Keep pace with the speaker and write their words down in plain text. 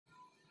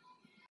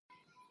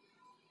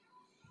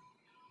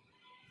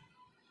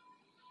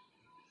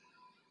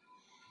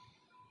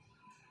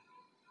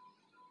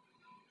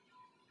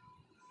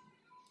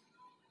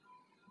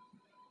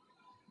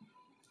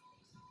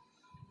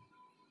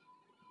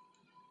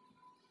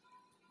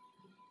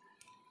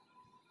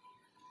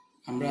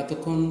আমরা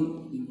এতক্ষণ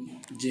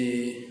যে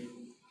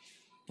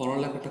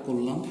পড়ালেখাটা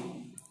করলাম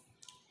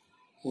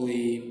ওই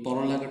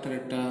পড়ালেখাটার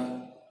একটা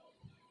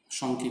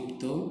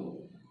সংক্ষিপ্ত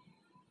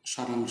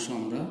সারাংশ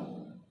আমরা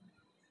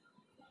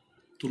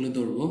তুলে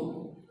ধরব।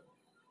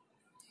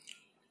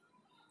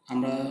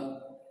 আমরা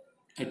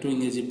একটু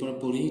ইংরেজি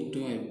পড়ি একটু।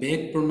 বেগ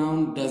pronoun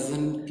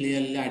doesn't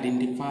clearly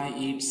identify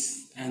it's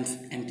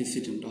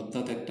antecedent,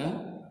 অর্থাৎ একটা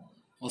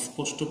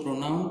অস্পষ্ট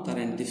প্রোনাউন তার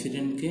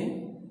অ্যান্টিসিডেন্টকে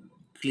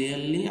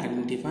ক্লিয়ারলি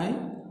আইডেন্টিফাই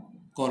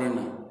করে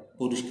না,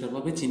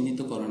 পরিষ্কারভাবে চিহ্নিত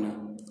করে না।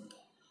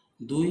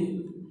 2.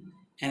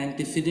 An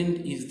antecedent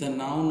is the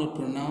noun or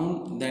pronoun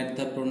that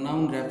the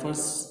pronoun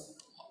refers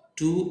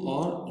to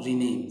or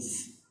renames.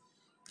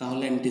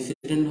 তাহলে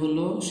অ্যান্টিসিডেন্ট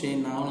হলো সেই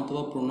নাউন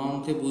অথবা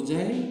প্রোনাউনকে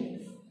বোঝায়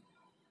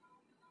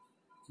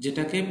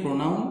যেটাকে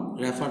প্রোনাউন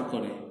রেফার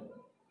করে।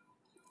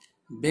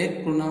 বেগ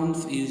pronounce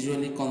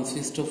usually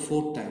consist of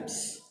 4 types.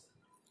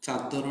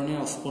 4 ধরনের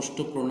অস্পষ্ট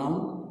প্রোনাউন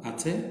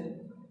আছে।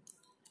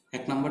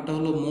 এক নম্বরটা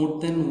হলো মোর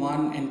দেন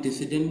one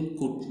antecedent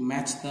could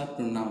match the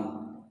pronoun.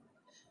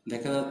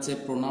 দেখা যাচ্ছে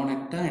প্রোনাউন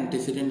একটা,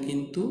 অ্যান্টিসিডেন্ট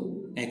কিন্তু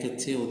একের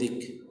চেয়ে অধিক।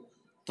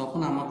 তখন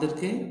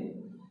আমাদেরকে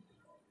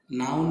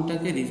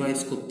নাউনটাকে রিভাইজ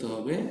করতে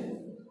হবে,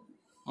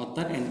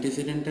 অর্থাৎ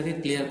অ্যান্টিসিডেন্টটাকে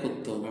ক্লিয়ার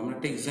করতে হবে। আমরা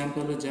একটা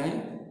এক্সাম্পলে যাই।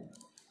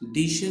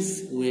 Dishes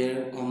war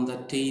on the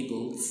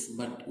tables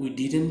but we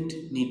didn't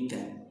need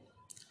them.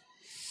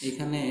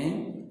 এখানে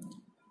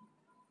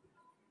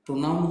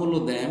প্রোনাউন হলো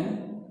দ্যাম,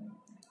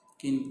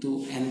 কিন্তু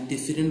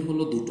অ্যান্টিসিডেন্ট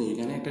হলো দুটো,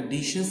 এখানে একটা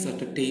ডিশেস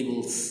একটা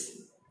টেবলস।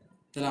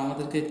 তাহলে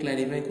আমাদেরকে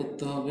ক্ল্যারিফাই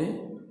করতে হবে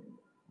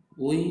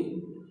ওই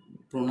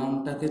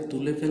প্রোনাউনটাকে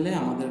তুলে ফেলে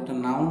আমাদের একটা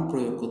নাউন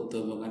প্রয়োগ করতে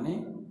হবে ওখানে।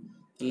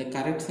 তাহলে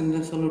কারেক্ট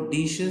সেন্টেন্স হলো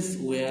dishes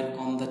war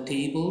on the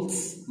tables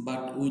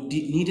but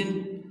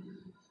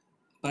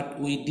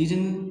we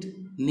didn't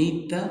need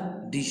the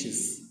dishes.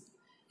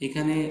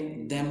 এখানে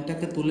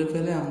দ্যামটাকে তুলে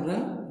ফেলে আমরা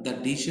দ্য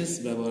ডিশেস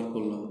ব্যবহার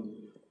করলাম।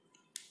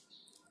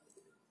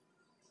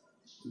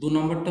 2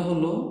 নম্বরটা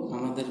হলো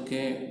আমাদেরকে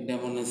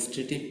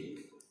ডেমনস্ট্রেটিভ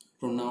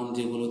প্রোনাউন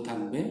যেগুলো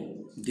থাকবে,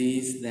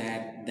 দিস,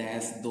 দ্যাট,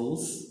 দ্যাস,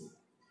 দোজ,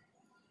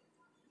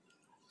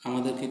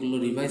 আমাদেরকে এগুলো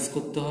রিভাইজ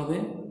করতে হবে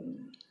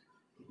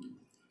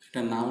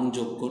একটা নাউন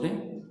যোগ করে।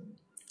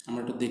 আমরা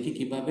একটু দেখি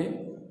কিভাবে।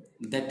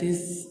 দ্যাট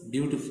ইজ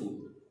বিউটিফুল,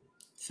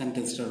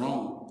 সেন্টেন্সটা রং,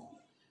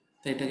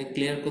 তাই এটাকে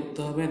ক্লিয়ার করতে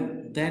হবে।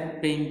 That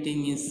painting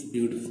is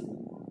beautiful.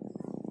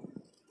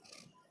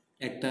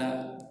 একটা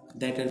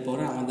দ্যাটের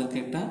পরে আমাদেরকে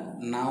একটা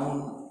নাউন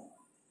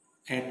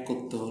অ্যাড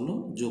করতে হলো,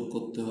 যোগ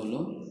করতে হলো।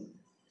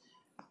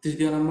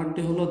 3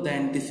 নম্বরটি হলো the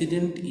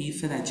antecedent is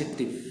an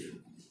adjective.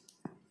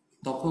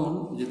 তখন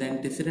যদি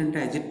অ্যান্টিসিডেন্টটা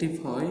অ্যাডজেক্টিভ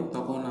হয়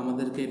তখন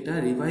আমাদেরকে এটা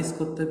রিভাইজ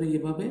করতে হবে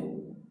কীভাবে?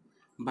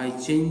 By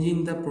changing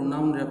the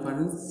pronoun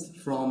reference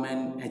from an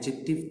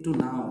adjective two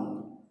noun.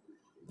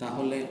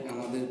 তাহলে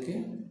আমাদেরকে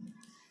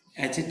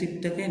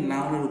অ্যাডজেক্টিভটাকে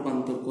নাউনে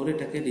রূপান্তর করে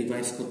এটাকে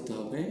রিভাইজ করতে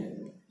হবে।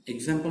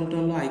 এক্সাম্পলটা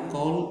হলো আই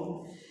কল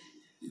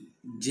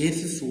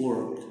জেসিস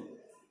ওয়ার্ক,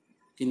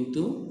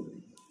 কিন্তু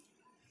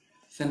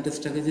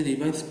সেন্টেন্সটাকে যে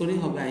রিভাইজ করি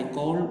হবে I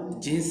call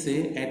জেসে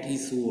at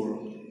his work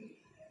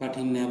but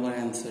he never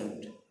answered.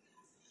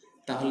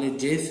 তাহলে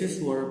জেসিস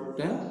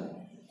ওয়ার্কটা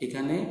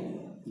এখানে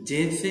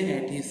জেসে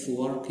অ্যাট হিজ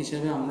ওয়ার্ক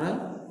হিসেবে আমরা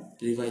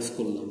রিভাইজ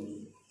করলাম।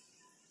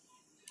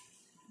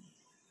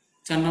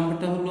 4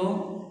 নম্বরটা হলো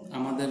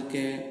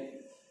আমাদেরকে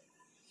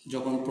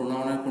যখন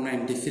প্রোনাউনের কোনো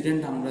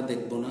অ্যান্টিসিডেন্ট আমরা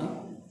দেখব না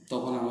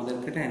তখন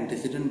আমাদেরকে একটা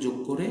অ্যান্টিসিডেন্ট যোগ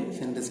করে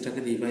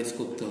সেন্টেন্সটাকে রিভাইজ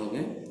করতে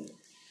হবে।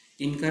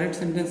 ইনকারেক্ট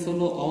সেন্টেন্স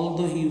হলো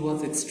although he was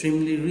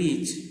extremely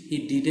rich he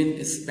didn't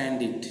spend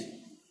it.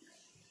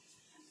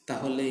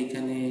 তাহলে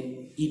এখানে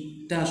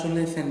ইটটা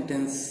আসলে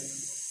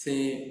সেন্টেন্সে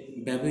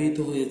ব্যবহৃত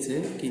হয়েছে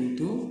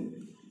কিন্তু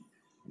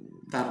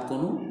তার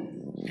কোনো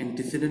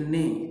অ্যান্টিসিডেন্ট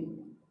নেই,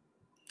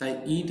 তাই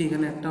ইট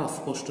এখানে একটা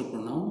অস্পষ্ট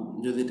প্রোনাউন।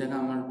 যদি এটাকে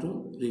আমরা একটু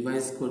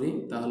রিভাইজ করি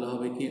তাহলে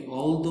হবে কি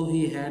although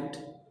he had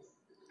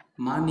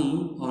money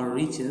or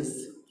reaches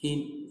he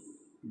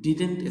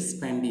didn't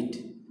spend it.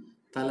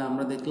 তাহলে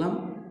আমরা দেখলাম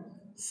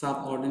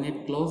সাবঅর্ডিনেট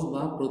ক্লজ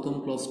বা প্রথম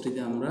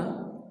ক্লজটিতে আমরা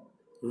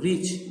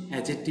রিচ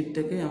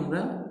অ্যাডজেক্টিভটাকে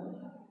আমরা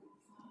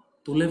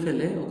তুলে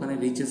ফেলে ওখানে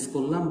রিচেস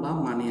করলাম বা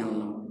মানি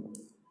আনলাম।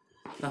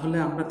 তাহলে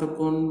আমরা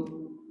তখন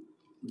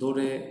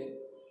ধরে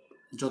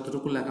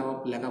যতটুকু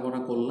লেখাপড়া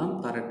করলাম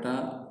তার একটা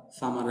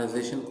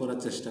সামারাইজেশন করার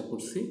চেষ্টা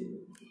করছি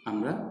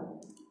আমরা।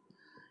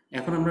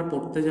 এখন আমরা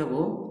পড়তে যাব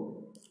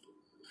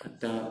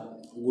একটা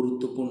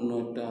গুরুত্বপূর্ণ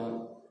একটা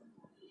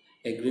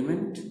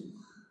এগ্রিমেন্ট,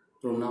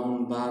 প্রোনাউন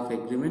ভার্ব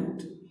এগ্রিমেন্ট।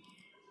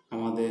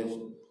 আমাদের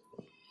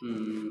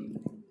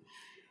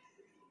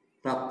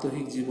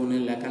প্রাত্যহিক জীবনে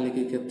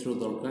লেখালেখির ক্ষেত্রেও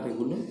দরকার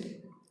এগুলো।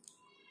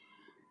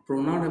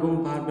 প্রোনাউন এবং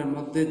ভার্বের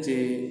মধ্যে যে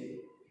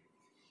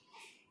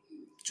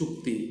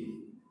চুক্তি,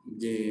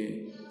 যে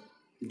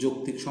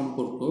যৌক্তিক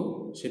সম্পর্ক,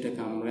 সেটাকে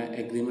আমরা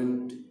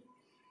এগ্রিমেন্ট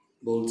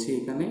বলছি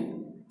এখানে।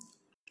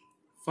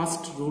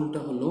 ফার্স্ট রুলটা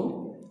হলো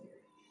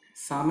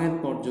সামের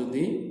পর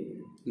যদি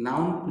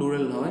নাউন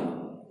প্লুরাল হয়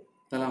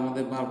তাহলে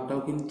আমাদের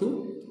ভার্বটাও কিন্তু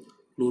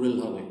প্লুরাল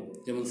হবে।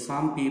 যেমন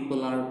সাম পিপল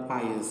আর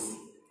পাইয়াস,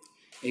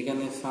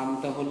 এখানে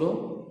সামটা হলো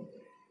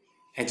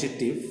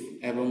অ্যাডজেক্টিভ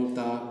এবং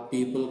তা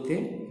পিপলকে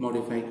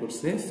মডিফাই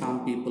করছে। সাম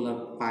পিপল আর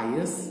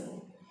পাইয়াস,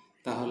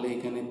 তাহলে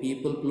এখানে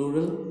পিপল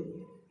প্লুরাল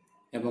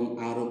এবং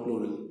আরও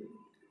প্লুরাল।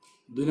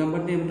 2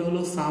 নম্বর নিয়মটা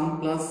হলো সাম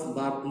প্লাস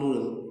বা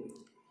প্লুরাল,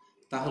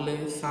 তাহলে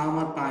সাম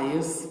আর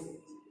পাইয়াস,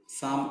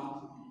 সাম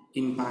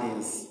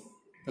ইম্পায়াস।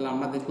 তাহলে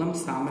আমরা দেখলাম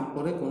সামের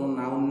পরে কোনো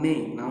নাউন নেই,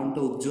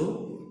 নাউনটা উজ্জ্বল,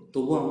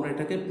 তবুও আমরা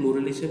এটাকে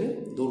প্লুরাল হিসেবে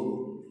ধরব।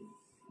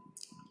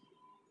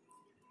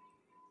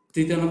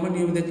 3 নম্বর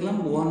নিয়ম দেখলাম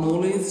one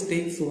always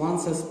tax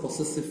once as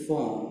possessive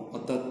form,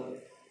 অর্থাৎ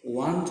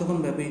ওয়ান যখন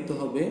ব্যবহৃত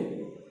হবে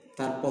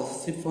তার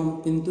পসেসিভ ফর্ম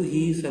কিন্তু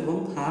হিজ এবং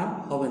হার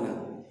হবে না,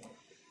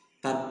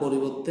 তার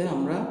পরিবর্তে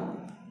আমরা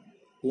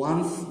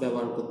ওয়ান্স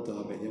ব্যবহার করতে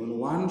হবে, যেমন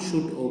ওয়ান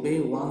শুড ওবে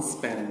ওয়ান্স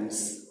প্যারেন্টস।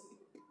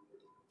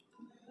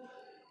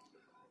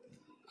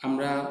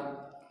 আমরা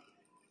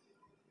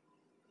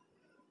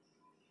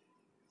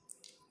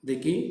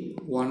দেখি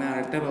ওয়ানের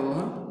আরেকটা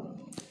ব্যবহার,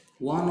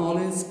 one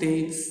always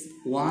tax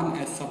one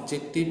as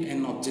subjective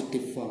and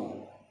objective form,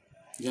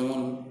 যেমন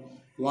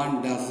one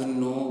doesn't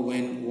know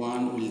when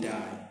one will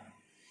die.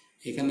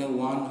 এখানে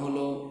ওয়ান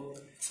হলো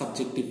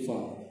সাবজেক্টিভ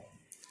ফর্ম,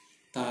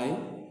 তাই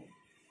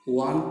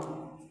ওয়ান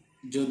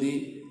যদি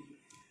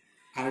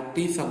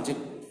আরেকটি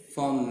সাবজেক্ট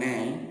ফর্ম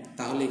নেয়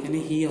তাহলে এখানে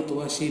হি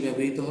অথবা সি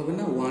ব্যবহৃত হবে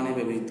না, ওয়ানে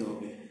ব্যবহৃত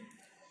হবে।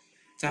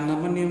 4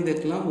 নম্বর নিয়ম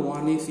দেখলাম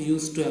one is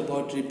use to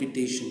avoid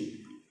repetition,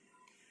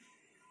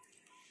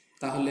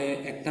 তাহলে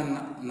একটা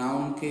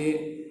নাউনকে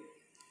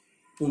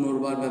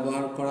পুনর্বার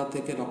ব্যবহার করা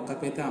থেকে রক্ষা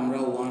পেতে আমরা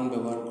ওয়ান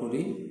ব্যবহার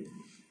করি।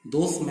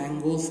 Those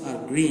mangoes R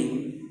green,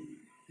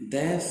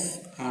 that's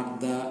are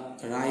the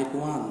ripe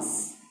once,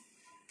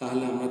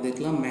 তাহলে আমরা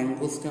দেখলাম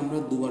ম্যাঙ্গোসকে আমরা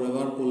দুবার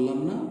ব্যবহার করলাম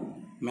না,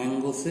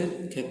 ম্যাঙ্গোসের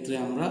ক্ষেত্রে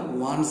আমরা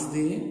ওয়ান্স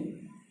দিয়ে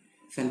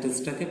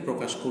সেন্টেন্সটাকে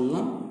প্রকাশ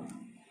করলাম।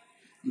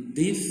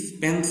 This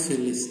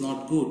pencil is not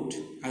good,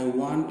 I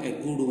want a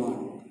good one,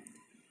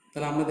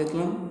 তাহলে আমরা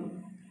দেখলাম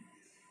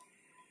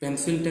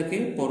পেন্সিলটাকে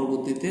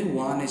পরবর্তীতে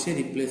ওয়ান এসে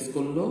রিপ্লেস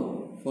করলো,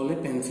 ফলে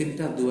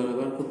পেন্সিলটা দুবার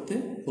ব্যবহার করতে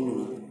হলো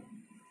না।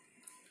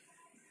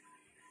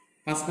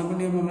 5 নম্বর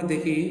নিয়ম আমরা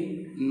দেখি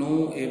নো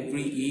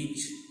এভরি ইচ,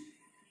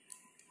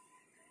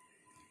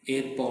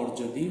 এরপর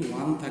যদি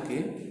ওয়ান থাকে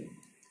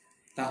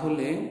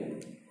তাহলে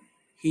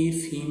হিজ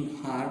হিম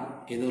হার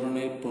এ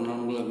ধরনের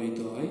প্রোনাউনগুলো ব্যবহৃত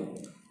হয়।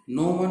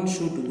 No one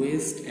should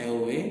West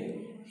away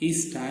his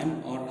time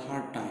or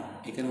her time,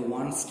 এখানে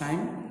ওয়ান্স টাইম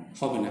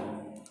হবে না।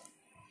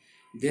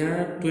 There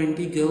are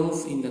 20 girls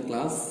in the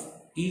class,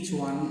 each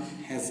one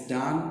has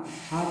done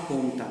her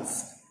home task,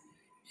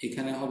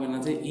 এখানে হবে না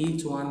যে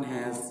each one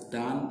has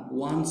done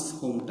one's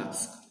home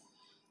task,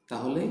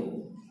 তাহলে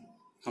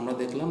আমরা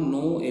দেখলাম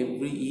নো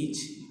এভরি ইচ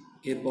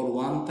এরপর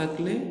ওয়ান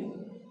থাকলে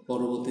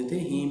পরবর্তীতে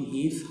হিম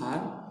হিজ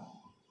হার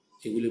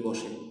এগুলি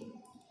বসে।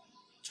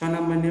 6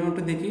 নম্বর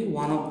নিয়মটা দেখি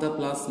one of the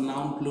plus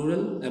noun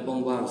plural এবং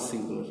ভার্ব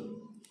সিঙ্গুলার,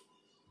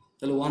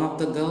 তাহলে one of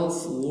the girls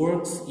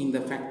works in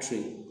the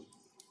factory,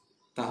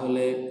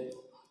 তাহলে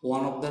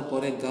ওয়ান অফ দ্য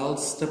পরে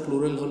গার্লসটা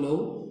প্লুরাল হলেও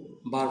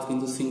ভার্ব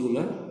কিন্তু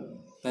সিঙ্গুলার,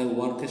 তাই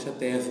ওয়ার্কের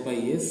সাথে এস বা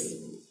yes.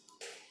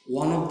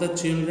 One of the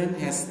children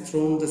has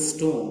thrown the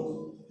stone,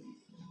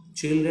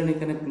 children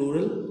এখানে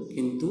প্লুরাল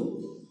কিন্তু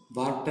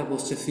ভার্বটা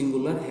বসছে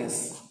সিঙ্গুলার হ্যাজ,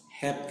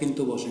 হ্যাভ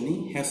কিন্তু বসেনি,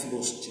 হ্যাজ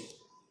বসছে।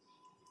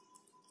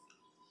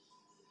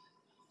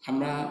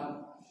 আমরা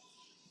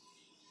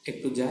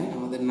একটু যাই,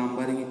 আমাদের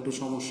নাম্বারিং একটু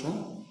সমস্যা।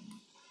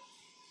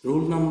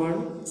 রুল নাম্বার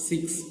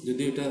 6,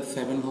 যদি এটা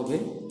 7 হবে,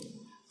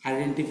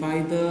 আইডেন্টিফাই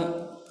দ্য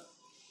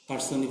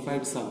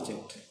পার্সনিফাইড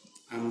সাবজেক্ট।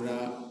 আমরা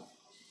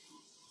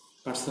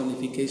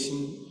পার্সনিফিকেশন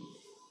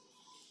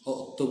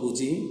অর্থ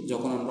বুঝি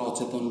যখন আমরা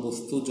অচেতন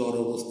বস্তু, জড়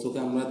বস্তুকে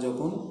আমরা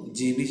যখন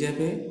জীব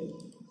হিসেবে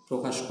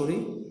প্রকাশ করি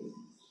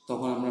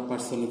তখন আমরা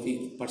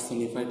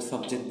পার্সনিফাইড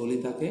সাবজেক্ট বলি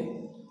তাকে।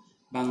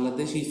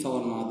 বাংলাদেশ ইজ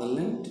আওয়ার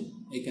মাদারল্যান্ড,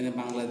 এখানে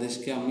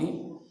বাংলাদেশকে আমি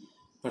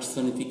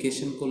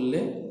পার্সনিফিকেশন করলে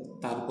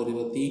তার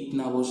পরিবর্তে ইট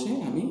না বসে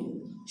আমি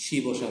শি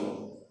বসাবো।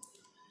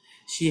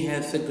 She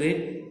has a great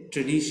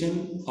tradition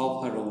of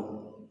her own,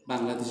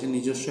 বাংলাদেশের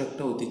নিজস্ব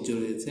একটা ঐতিহ্য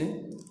রয়েছে।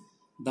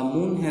 The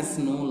moon has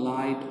no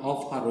light of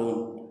her own,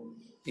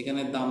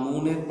 এখানে দ্য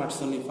মুনের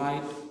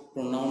পার্সনিফাইড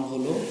প্রোনাউন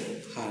হলো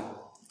হার।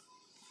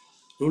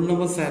 রুল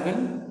নম্বর 7,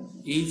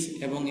 ইচ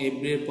এবং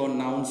এভরি এর পর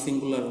নাউন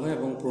সিঙ্গুলার হয়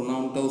এবং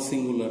প্রোনাউনটাও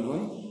সিঙ্গুলার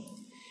হয়।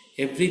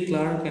 Every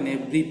clerk and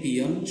every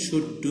peon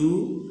should do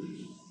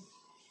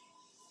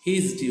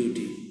his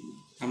duty.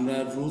 আমরা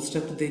রুলসটা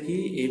একটু দেখি,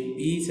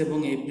 ইচ এবং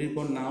এভরির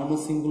পর নাউনও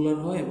সিঙ্গুলার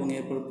হয় এবং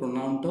এরপর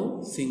প্রোনাউনটাও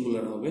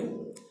সিঙ্গুলার হবে,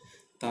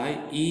 তাই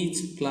each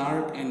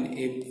clerk and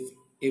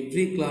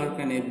every clerk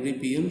and every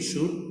peon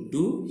should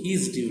do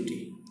his duty.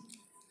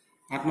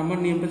 8 নম্বর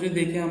নিয়মটা যদি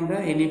দেখি আমরা,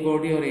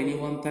 এনিবডি অর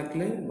এনিওয়ান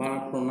থাকলে বা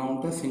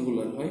প্রোনাউনটা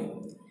সিঙ্গুলার হয়।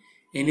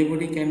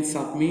 Anybody can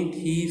submit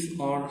his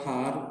or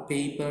her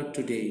paper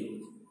today,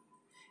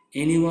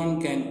 anyone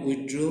can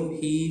withdraw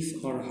his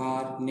or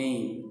her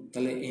name,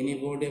 তাহলে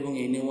anybody এবং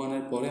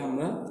এনিওয়ানের পরে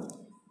আমরা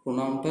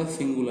প্রোনাউনটা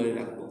সিঙ্গুলারই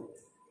রাখবো।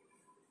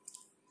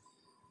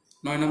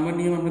 9 নম্বর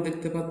নিয়ম আমরা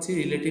দেখতে পাচ্ছি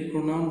রিলেটিভ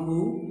প্রোনাউন হু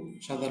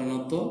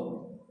সাধারণত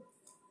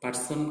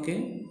পার্সনকে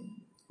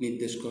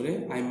নির্দেশ করে।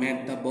 I mat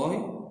the boy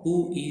who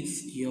is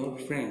your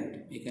friend,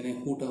 এখানে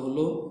হুটা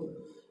হলো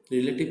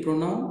রিলেটিভ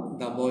প্রোনাউন,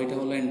 দ্য বয়টা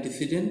হলো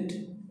অ্যান্টিসিডেন্ট,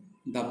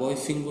 দ্য বয়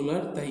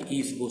সিঙ্গুলার তাই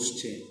ইজ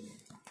বসছে।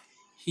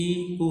 হি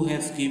who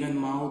has given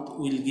mouth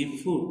will give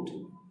food,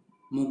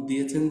 মুখ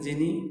দিয়েছেন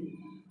যিনি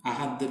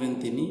আহার দেবেন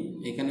তিনি,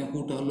 এখানে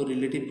হুটা হলো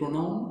রিলেটিভ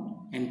প্রোনাউন,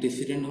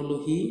 অ্যান্টিসিডেন্ট হলো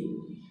হি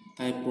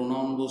তাই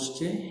প্রোনাউন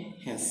বসছে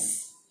হ্যাজ,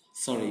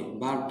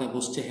 ভার্বটা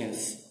বসছে has.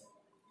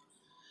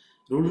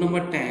 Rule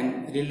number 10,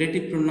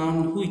 relative pronoun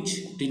which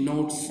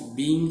denotes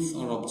beings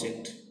or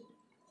object,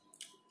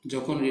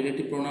 যখন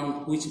রিলেটিভ প্রোনাউন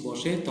হুইচ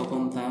বসে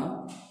তখন তা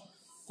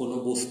কোনো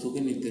বস্তুকে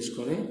নির্দেশ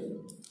করে।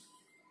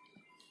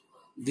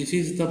 This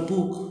is the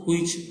book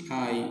which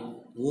I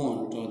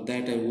want or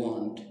that I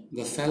want,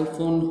 the cell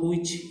phone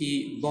which he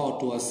bot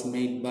was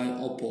made by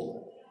Oppo,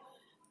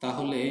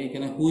 তাহলে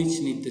এখানে হুইচ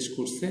নির্দেশ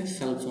করছে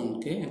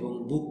সেলফোনকে এবং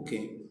বুককে।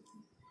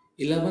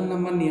 11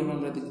 নম্বর নিয়ম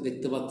আমরা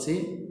দেখতে পাচ্ছি,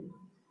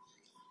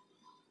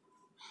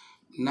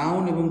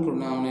 নাউন এবং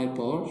প্রোনাউনের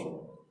পর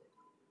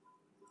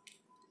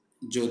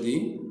যদি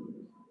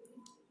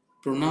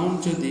প্রোনাউন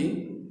যদি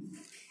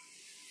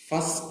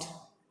ফার্স্ট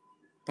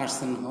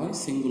পার্সন হয়,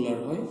 সিঙ্গুলার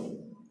হয়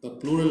বা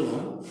প্লুরাল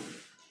হয়,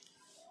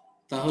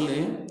 তাহলে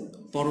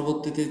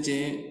পরবর্তীতে যে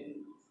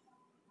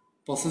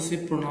পসেসিভ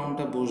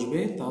প্রোনাউনটা বসবে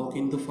তাও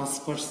কিন্তু ফার্স্ট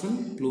পার্সন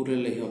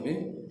প্লুরালে হবে।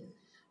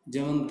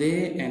 যেমন দে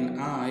and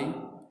I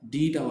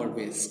did our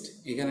best,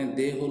 এখানে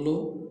দে হলো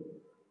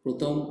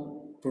প্রথম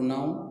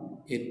প্রোনাউন,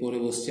 এরপরে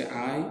বসছে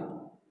আই,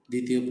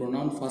 দ্বিতীয়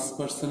প্রোনাউন ফার্স্ট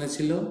পার্সনে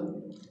ছিল,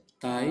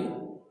 তাই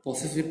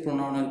পসেসিভ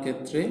প্রোনাউনের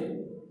ক্ষেত্রে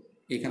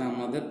এখানে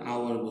আমাদের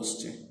আওয়ার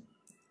বসছে।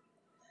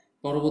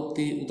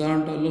 পরবর্তী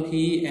উদাহরণটা হলো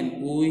he and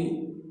we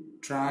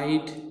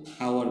tried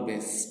our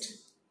best,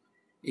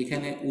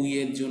 এখানে উই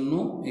এর জন্য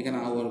এখানে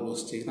আওয়ার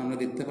বসছে। এখানে আমরা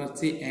দেখতে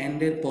পাচ্ছি অ্যান্ড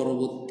এর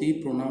পরবর্তী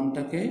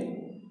প্রোনাউনটাকে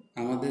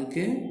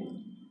আমাদেরকে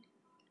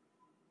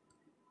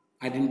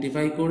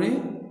আইডেন্টিফাই করে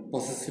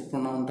পসেসিভ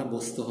প্রোনাউনটা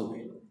বসতে হবে।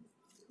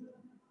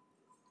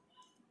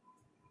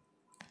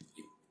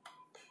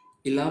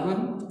 11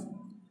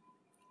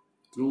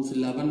 রুলস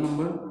 11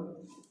 নম্বর,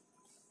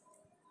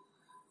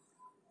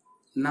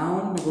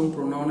 নাউন এবং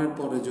প্রোনাউনের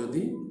পরে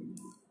যদি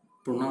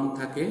প্রোনাউন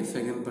থাকে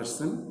সেকেন্ড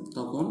পার্সন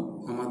তখন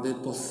আমাদের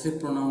পসেসিভ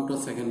প্রোনাউনটা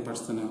সেকেন্ড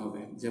পার্সনে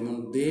হবে। যেমন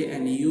দে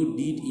and you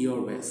did your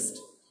best,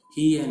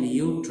 he and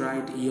you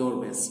tried your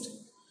best,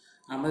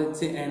 আমরা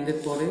দেখছি অ্যান্ডের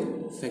পরে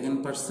সেকেন্ড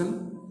পার্সন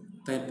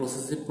তাই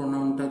পসেসিভ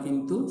প্রোনাউনটা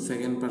কিন্তু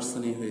সেকেন্ড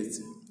পার্সনই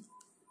হয়েছে।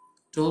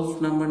 12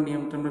 নম্বর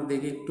নিয়মটা আমরা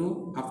দেখি একটু,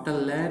 after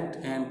ল্যাট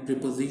and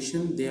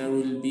preposition there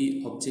will be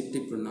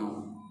objective pronoun,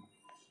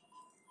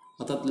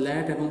 অর্থাৎ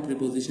ল্যাট এবং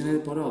প্রিপোজিশনের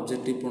পরে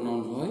অবজেক্টিভ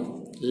প্রোনাউন হয়।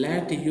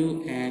 ল্যাট ইউ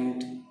অ্যান্ড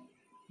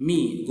মি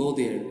গো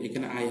দেয়ার,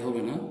 এখানে আই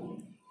হবে না,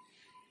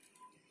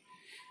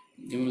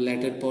 যেমন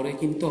ল্যাটের পরে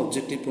কিন্তু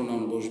অবজেক্টিভ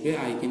প্রোনাউন বসবে,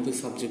 আই কিন্তু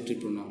subjective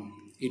pronoun.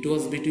 It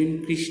was between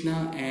Krishna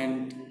and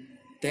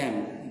them,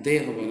 দে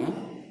হবে না,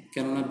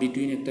 কেননা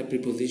বিটুইন একটা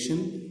প্রিপোজিশন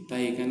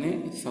তাই এখানে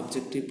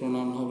সাবজেক্টিভ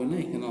প্রোনাউন হবে না,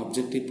 এখানে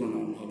অবজেক্টিভ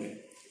প্রোনাউন হবে।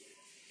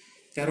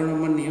 13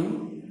 নম্বর নিয়ম,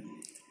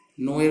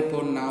 নো এর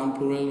পর নাউন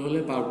প্লুরাল হলে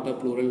ভার্বটা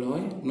প্লুরাল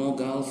হয়। নো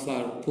গার্লস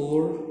আর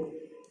পোর,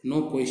 নো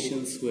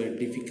কোয়েশ্চেন্স ওয়্যার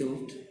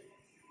ডিফিকাল্ট।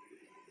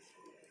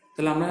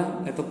 তাহলে আমরা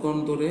এতক্ষণ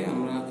ধরে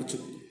আমরা কিছু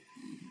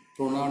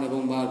প্রোনাউন এবং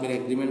ভার্বের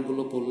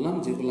এগ্রিমেন্টগুলো পড়লাম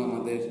যেগুলো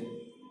আমাদের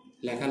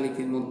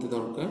লেখালেখির মধ্যে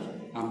দরকার।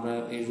 আমরা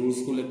এই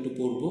রুলসগুলো একটু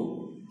পড়ব,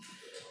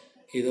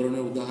 এই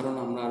ধরনের উদাহরণ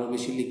আমরা আরও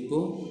বেশি লিখব।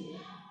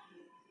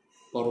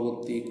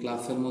 পরবর্তী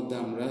ক্লাসের মধ্যে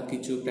আমরা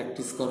কিছু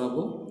প্র্যাকটিস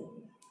করাবো,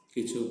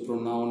 কিছু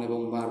প্রোনাউন এবং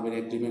ভার্বের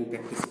এগ্রিমেন্ট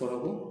প্র্যাকটিস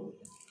করাবো।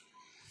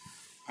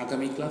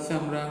 আগামী ক্লাসে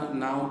আমরা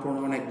নাউন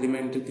প্রোনাউন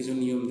এগ্রিমেন্টের কিছু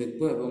নিয়ম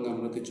দেখব এবং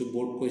আমরা কিছু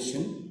বোর্ড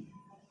কোয়েশ্চেন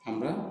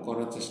আমরা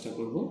করার চেষ্টা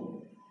করব।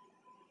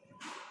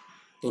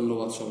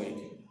 ধন্যবাদ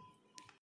সবাইকে।